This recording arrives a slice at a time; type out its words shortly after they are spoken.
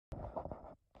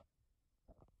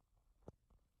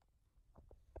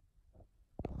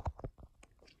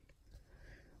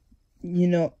You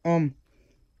know,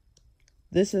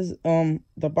 this is, the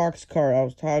boxcar I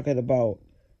was talking about.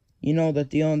 You know, the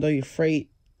DL&W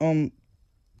freight,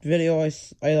 video I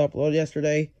uploaded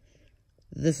yesterday.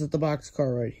 This is the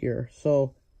boxcar right here.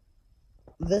 So,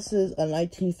 this is a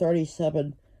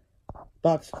 1937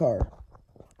 boxcar.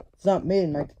 It's not made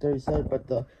in 1937, but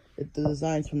the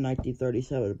design's from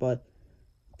 1937, but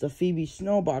it's a Phoebe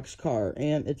Snow boxcar,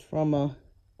 and it's from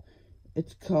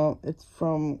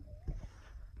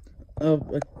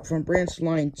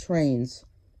Branchline trains,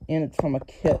 and it's from a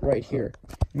kit right here.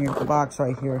 And here's the box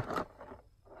right here.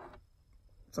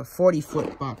 It's a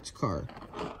 40-foot boxcar,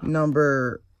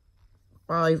 number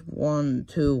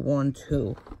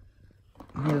 51212.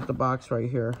 Here's the box right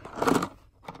here.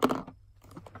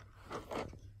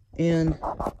 And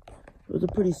it was a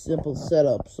pretty simple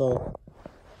setup, so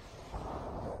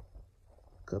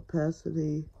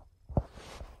capacity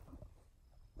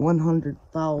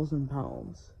 100,000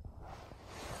 pounds.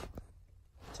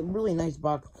 It's a really nice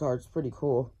boxcar. It's pretty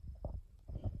cool.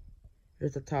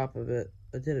 Here's the top of it.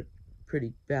 I did a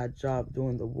pretty bad job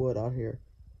doing the wood out here.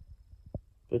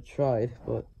 I tried,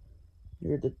 but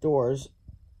here are the doors.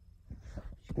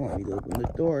 If you want me to open the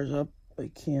doors up,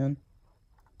 I can.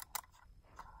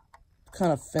 It's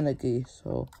kind of finicky,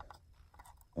 so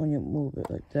when you move it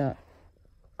like that,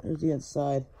 there's the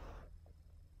inside.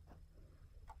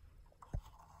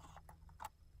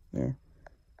 There.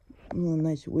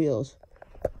 Nice wheels.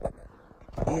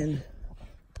 And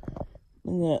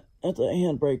that's a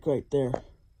handbrake right there.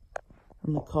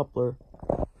 And the coupler.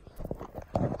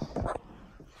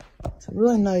 It's a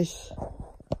really nice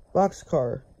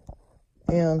boxcar.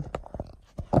 And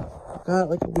I got it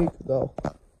like a week ago.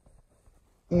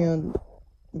 And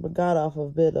I got it off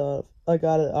of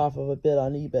a bid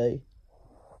on eBay.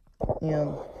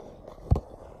 And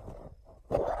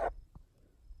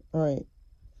alright.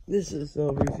 This is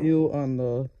a review on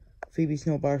the Phoebe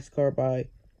Snow boxcar by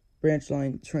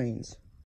Branchline Trains.